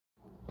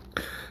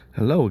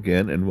Hello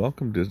again, and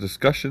welcome to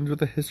Discussions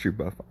with a History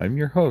Buff. I'm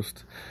your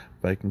host,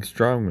 Viking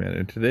Strongman,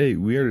 and today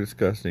we are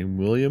discussing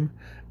William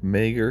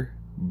Mager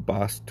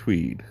Boss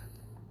Tweed.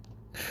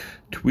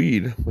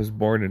 Tweed was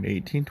born in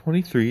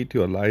 1823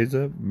 to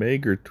Eliza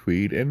Mager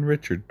Tweed and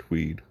Richard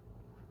Tweed.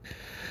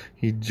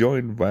 He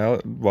joined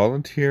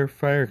Volunteer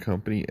Fire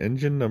Company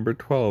Engine Number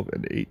 12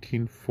 in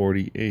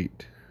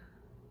 1848.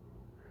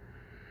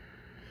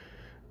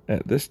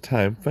 At this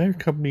time, fire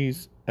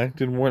companies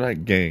acted more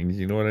like gangs,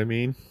 you know what I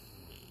mean?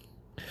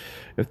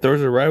 If there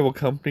was a rival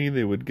company,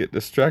 they would get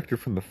distracted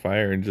from the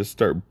fire and just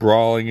start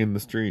brawling in the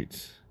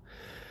streets.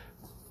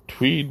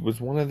 Tweed was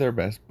one of their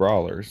best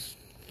brawlers.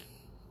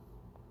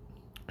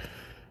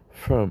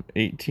 From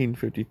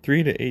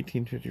 1853 to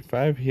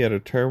 1855, he had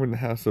a term in the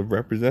House of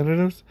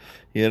Representatives.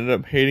 He ended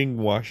up hating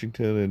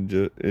Washington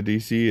and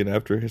D.C., and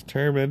after his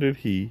term ended,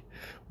 he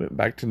went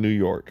back to New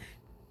York.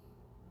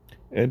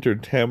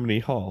 Entered Tammany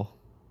Hall.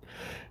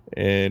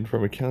 And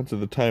from accounts of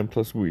the time,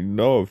 plus we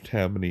know of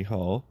Tammany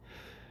Hall,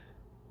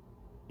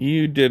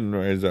 you didn't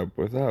rise up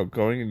without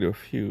going into a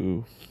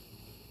few,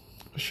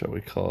 shall we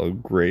call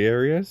it, gray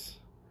areas.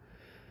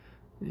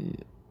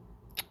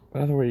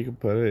 Another way you can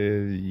put it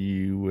is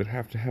you would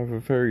have to have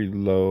a very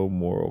low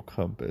moral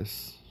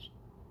compass.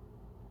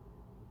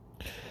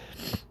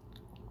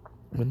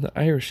 When the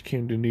Irish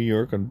came to New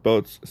York on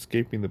boats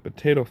escaping the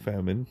potato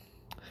famine,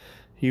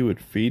 he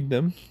would feed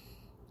them,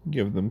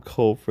 give them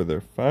coal for their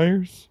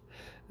fires,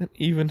 and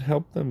even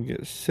help them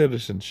get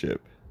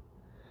citizenship.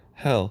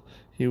 Hell,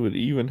 he would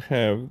even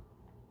have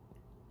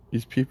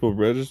these people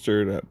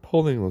registered at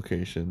polling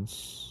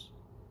locations.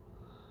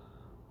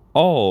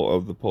 All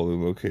of the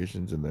polling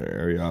locations in their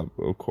area,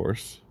 of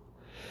course.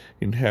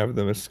 He'd have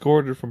them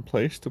escorted from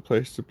place to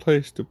place to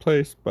place to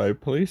place by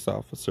police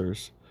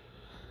officers.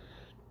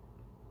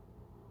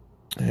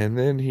 And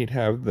then he'd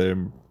have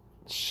them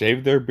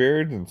shave their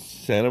beards and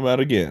send them out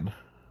again.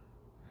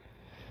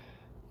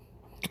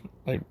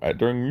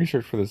 During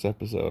research for this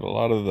episode, a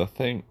lot of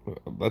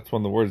that's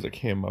one of the words that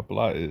came up a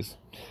lot is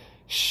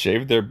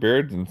shave their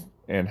beards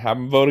and have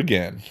them vote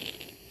again.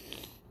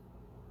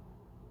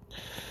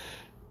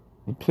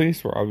 The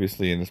police were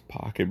obviously in his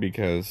pocket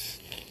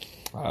because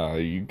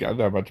you got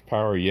that much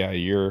power, yeah,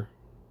 you're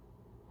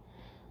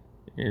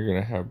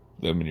gonna have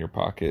them in your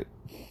pocket.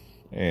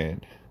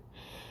 And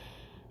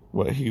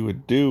what he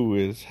would do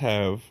is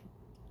have,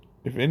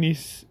 if any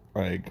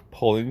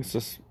polling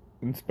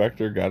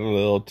inspector got a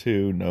little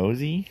too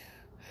nosy,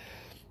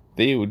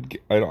 they would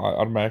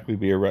automatically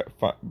be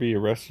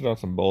arrested on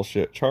some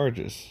bullshit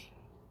charges,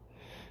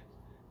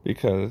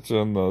 because it's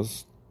on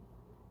those.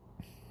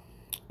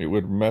 It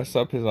would mess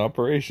up his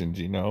operations,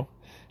 you know.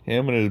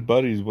 Him and his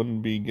buddies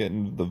wouldn't be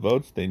getting the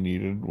votes they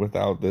needed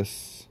without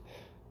this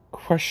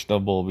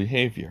questionable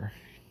behavior.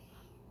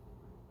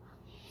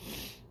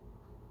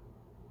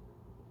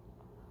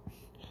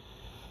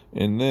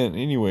 And then,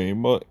 anyway,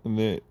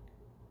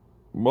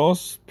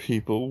 most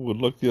people would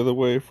look the other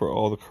way for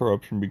all the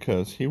corruption,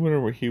 because one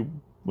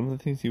of the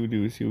things he would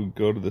do is he would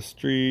go to the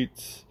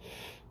streets,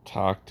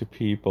 talk to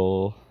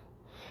people,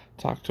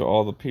 talk to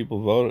all the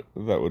people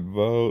that would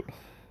vote,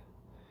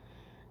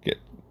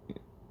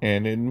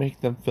 and it'd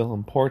make them feel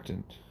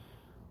important.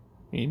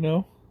 You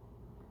know?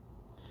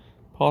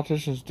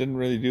 Politicians didn't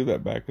really do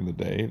that back in the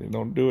day. They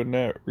don't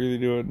really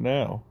do it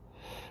now.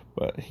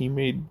 But he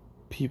made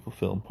people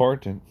feel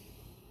important.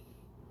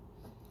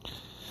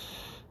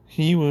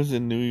 He was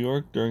in New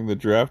York during the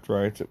draft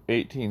riots of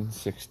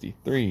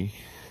 1863.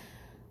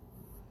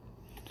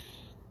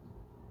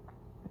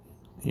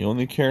 He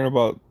only cared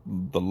about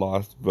the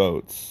lost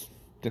votes.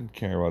 Didn't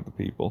care about the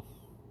people.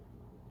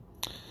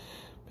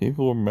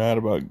 People were mad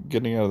about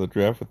getting out of the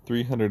draft with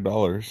 $300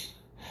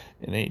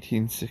 in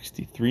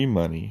 1863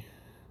 money.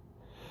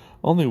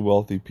 Only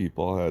wealthy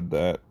people had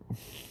that.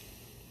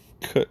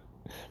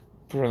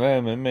 For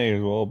them, it may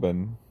as well have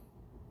been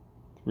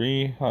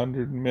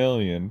 300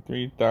 million,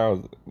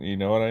 3,000. You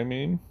know what I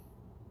mean?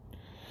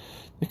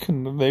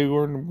 They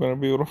weren't going to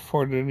be able to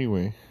afford it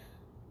anyway.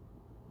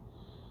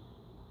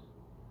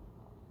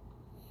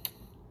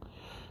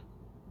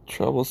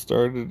 Trouble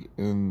started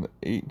in the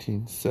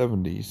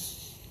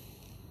 1870s.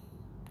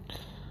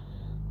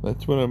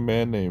 That's when a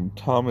man named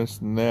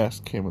Thomas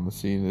Nast came on the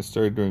scene and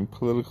started doing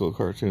political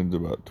cartoons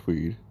about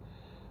Tweed.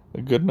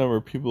 A good number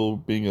of people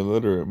being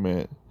illiterate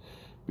meant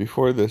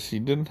before this he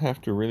didn't have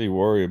to really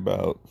worry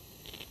about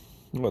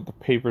what the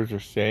papers are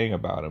saying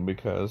about him,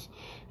 because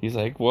he's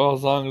like, well,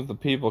 as long as the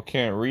people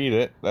can't read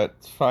it,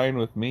 that's fine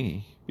with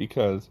me,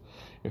 because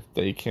if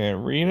they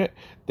can't read it,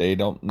 they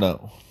don't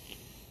know.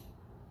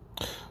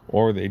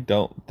 Or they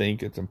don't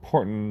think it's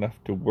important enough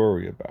to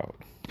worry about.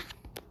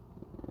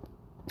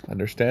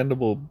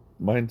 Understandable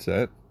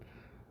mindset.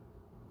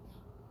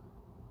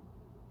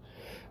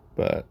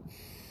 But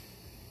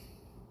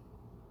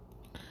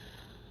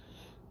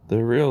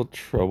the real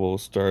trouble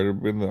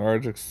started when the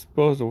artists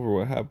exposed over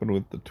what happened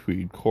with the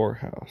Tweed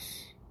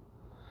courthouse.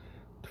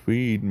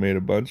 Tweed made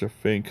a bunch of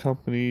fake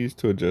companies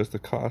to adjust the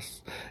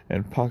costs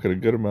and pocket a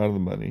good amount of the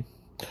money.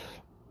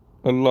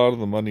 a lot of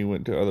the money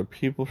went to other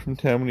people from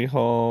Tammany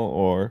Hall,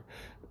 or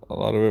a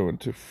lot of it went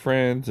to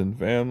friends and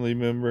family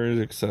members,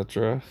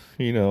 etc.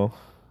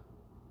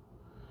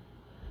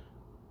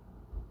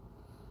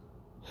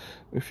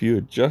 If you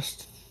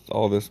adjust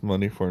all this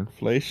money for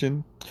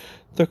inflation,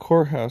 the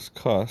courthouse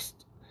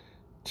cost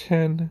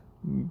 $10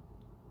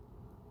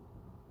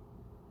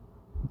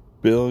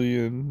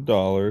 billion,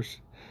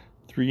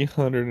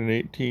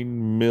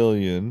 318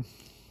 million,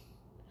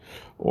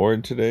 or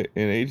in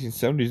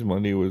 1870s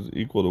money was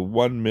equal to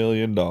 $1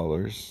 million.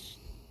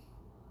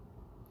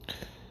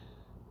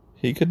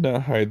 He could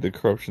not hide the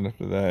corruption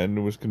after that,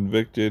 and was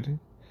convicted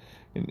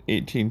in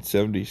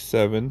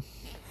 1877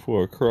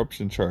 for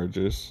corruption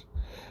charges.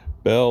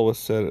 Bail was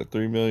set at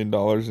 $3 million in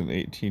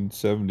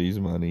 1870s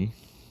money.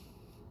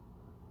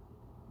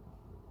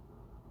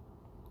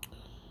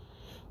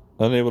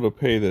 Unable to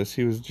pay this,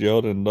 he was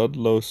jailed in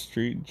Ludlow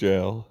Street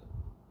Jail,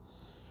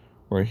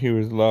 where he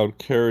was allowed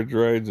carriage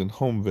rides and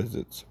home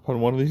visits.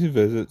 Upon one of these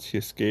visits, he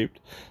escaped,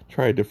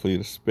 tried to flee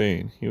to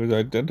Spain. He was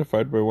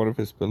identified by one of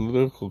his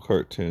political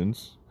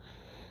cartoons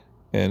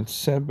and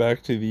sent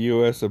back to the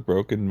U.S. a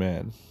broken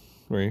man,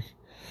 where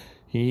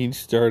he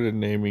started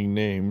naming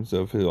names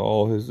of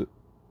all his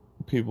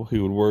people he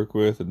would work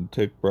with and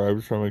take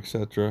bribes from,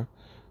 etc.,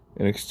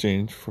 in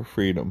exchange for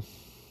freedom.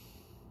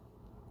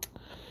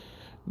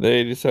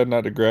 They decided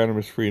not to grant him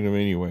his freedom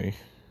anyway.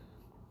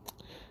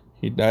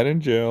 He died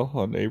in jail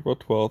on April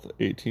 12th,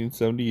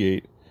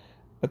 1878,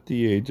 at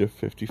the age of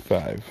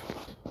 55.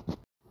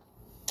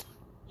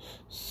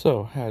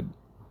 So, had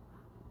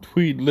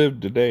Tweed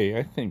lived today,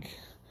 I think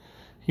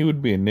he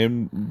would be a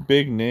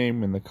big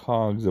name in the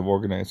cogs of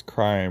organized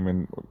crime,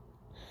 and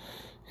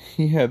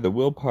he had the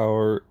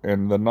willpower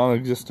and the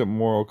non-existent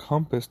moral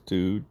compass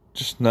to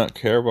just not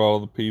care about all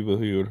the people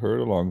he would hurt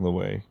along the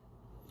way.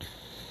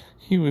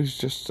 He was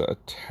just a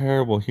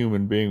terrible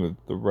human being with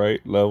the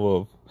right level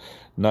of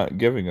not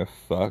giving a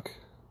fuck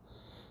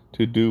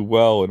to do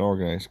well in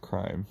organized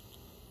crime.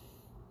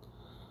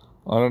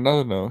 On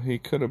another note, he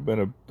could have been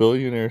a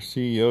billionaire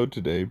CEO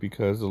today,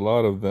 because a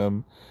lot of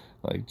them,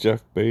 like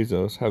Jeff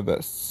Bezos, have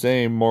that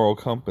same moral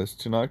compass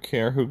to not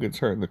care who gets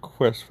hurt in the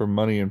quest for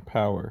money and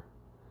power.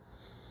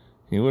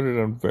 He would have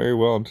done very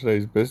well in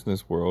today's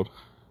business world.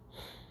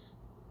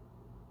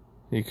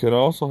 He could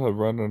also have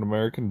run an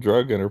American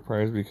drug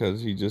enterprise,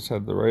 because he just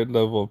had the right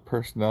level of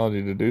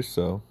personality to do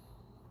so.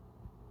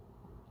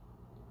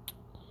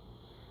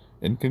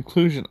 In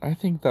conclusion, I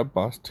think that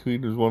Boss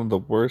Tweed was one of the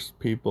worst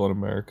people in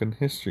American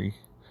history.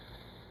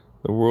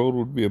 The world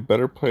would be a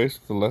better place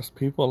with less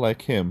people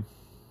like him.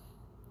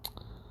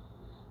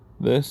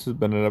 This has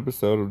been an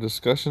episode of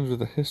Discussions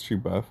with a History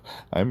Buff.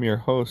 I'm your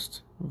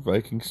host,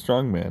 Viking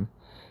Strongman.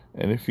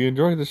 And if you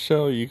enjoy the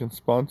show, you can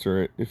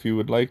sponsor it if you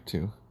would like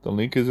to. The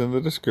link is in the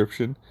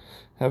description.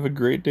 Have a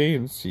great day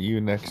and see you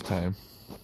next time.